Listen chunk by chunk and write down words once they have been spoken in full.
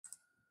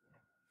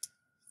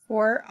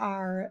For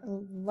our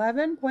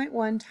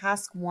 11.1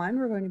 task 1,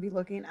 we're going to be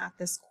looking at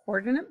this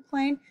coordinate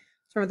plane.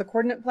 So remember, the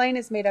coordinate plane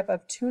is made up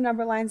of two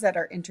number lines that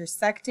are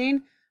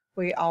intersecting.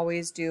 We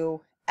always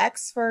do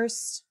x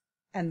first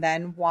and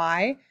then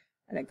y,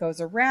 and it goes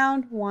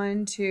around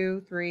 1,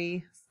 2,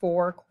 3,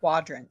 4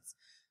 quadrants.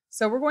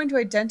 So we're going to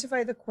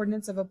identify the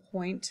coordinates of a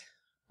point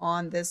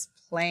on this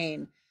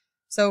plane.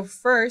 So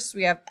first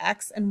we have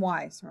x and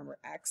y. So remember,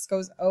 x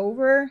goes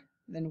over,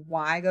 then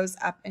y goes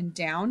up and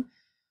down.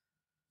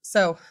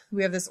 So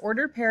we have this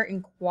ordered pair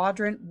in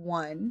quadrant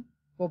 1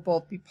 will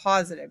both be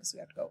positive. So we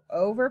have to go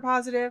over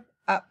positive,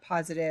 up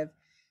positive.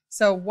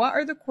 So what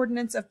are the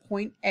coordinates of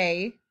point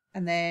A?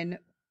 And then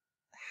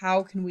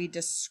how can we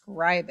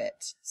describe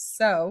it?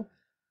 So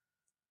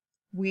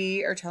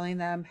we are telling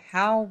them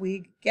how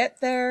we get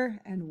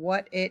there and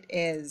what it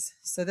is.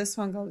 So this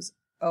one goes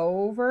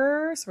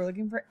over. So we're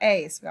looking for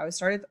A. So we always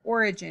start at the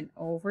origin.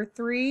 Over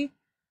 3,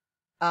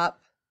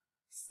 up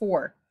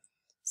 4.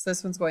 So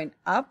this one's going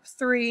up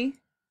 3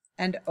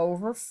 and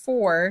over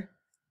 4.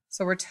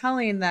 So we're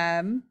telling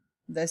them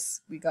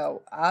this, we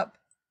go up.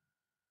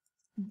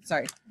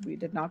 Sorry, we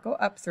did not go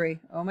up 3.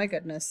 Oh my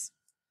goodness.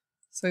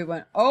 So we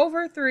went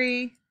over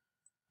 3,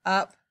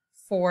 up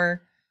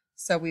 4.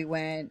 So we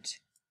went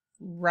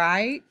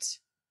right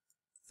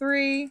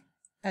 3,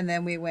 and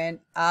then we went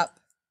up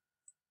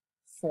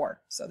 4.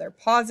 So they're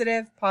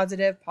positive,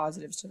 positive,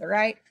 positives to the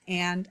right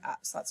and up.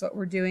 So that's what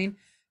we're doing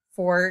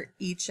for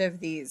each of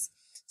these.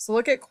 So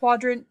look at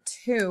quadrant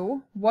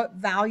 2. What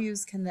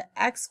values can the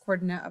x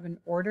coordinate of an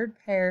ordered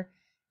pair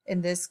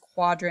in this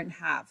quadrant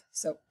have?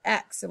 So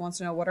x, it wants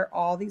to know what are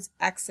all these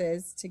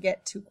x's to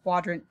get to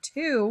quadrant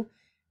 2.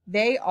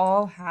 They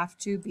all have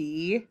to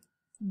be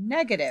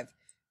negative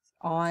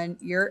on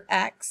your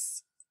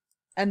x.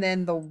 And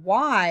then the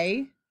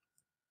y,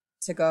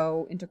 to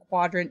go into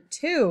quadrant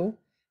 2, you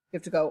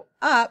have to go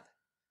up.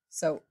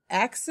 So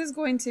x is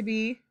going to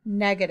be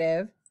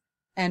negative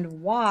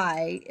and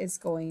y is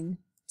going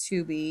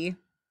to be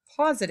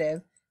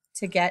positive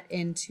to get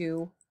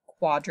into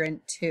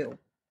quadrant 2.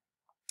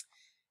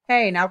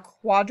 Okay, now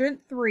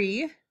quadrant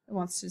 3, it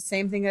wants to,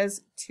 same thing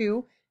as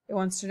 2. It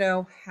wants to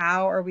know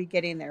how are we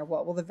getting there?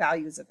 What will the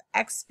values of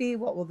x be?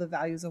 What will the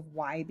values of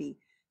y be?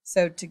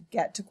 So to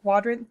get to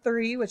quadrant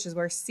 3, which is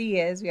where C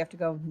is, we have to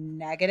go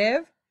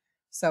negative.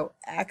 So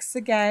x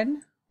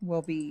again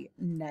will be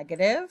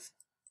negative.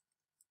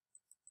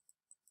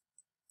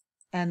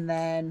 And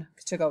then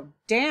to go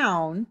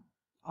down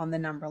on the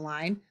number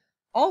line,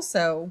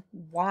 also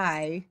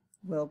y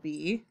will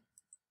be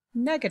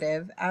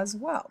negative as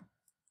well.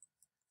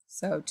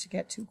 So to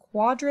get to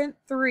quadrant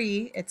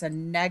 3, it's a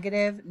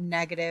negative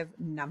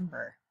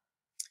number.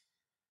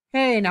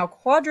 Okay, now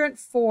quadrant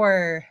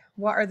 4,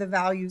 what are the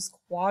values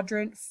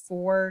quadrant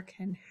 4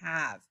 can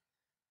have?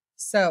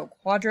 So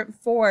quadrant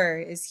 4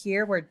 is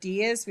here where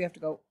D is. We have to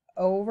go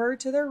over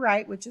to the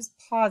right, which is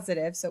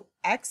positive. So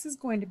x is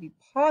going to be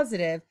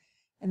positive,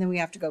 and then we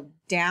have to go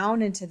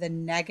down into the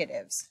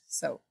negatives.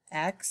 So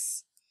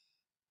x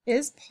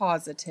is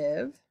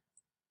positive,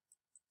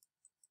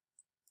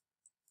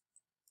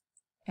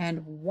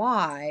 and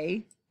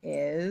y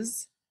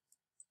is,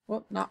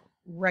 well, not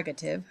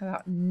negative, how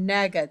about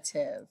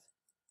negative?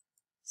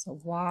 So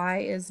y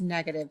is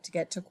negative to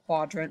get to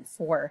quadrant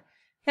 4.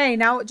 Okay,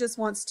 now it just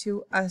wants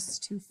us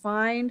to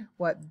find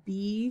what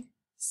B,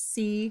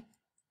 C,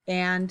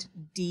 and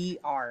D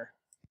are.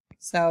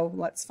 So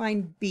let's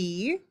find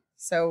B.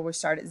 So we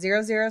start at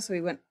 0, 0. So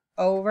we went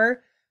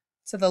over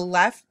to the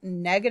left,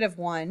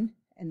 -1,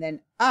 and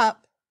then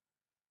up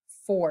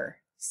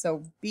 4.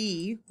 So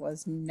B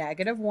was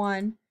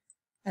 -1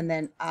 and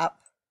then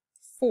up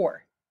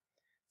 4.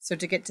 So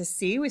to get to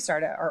C, we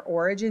start at our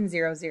origin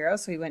 0, 0.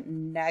 So we went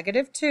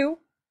 -2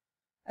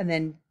 and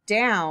then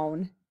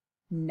down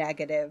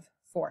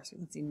 -4. So you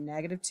can see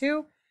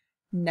 -2,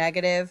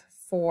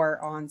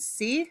 -4 on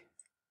C,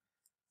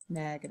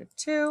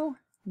 -2,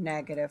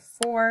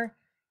 -4.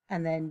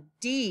 And then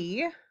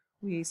D,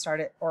 we start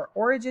at our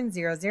origin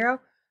 0,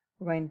 0.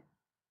 We're going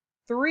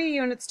 3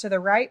 units to the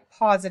right,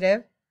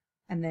 positive,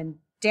 and then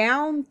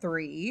down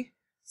 3.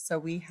 So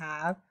we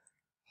have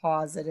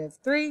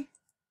 +3,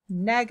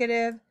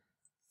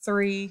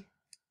 -3.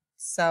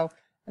 So,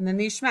 and then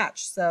these should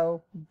match.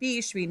 So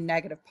B should be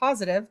negative,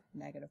 positive,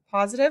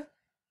 positive,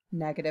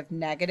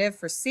 negative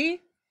for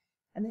C.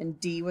 And then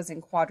D was in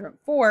quadrant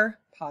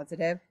 4,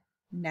 positive,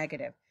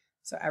 negative.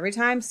 So every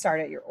time, start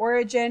at your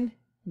origin,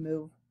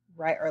 move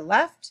right or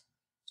left,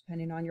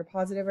 depending on your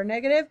positive or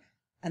negative,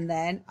 and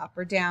then up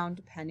or down,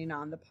 depending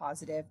on the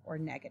positive or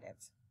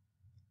negative.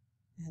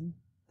 And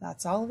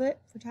that's all of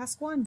it for task 1.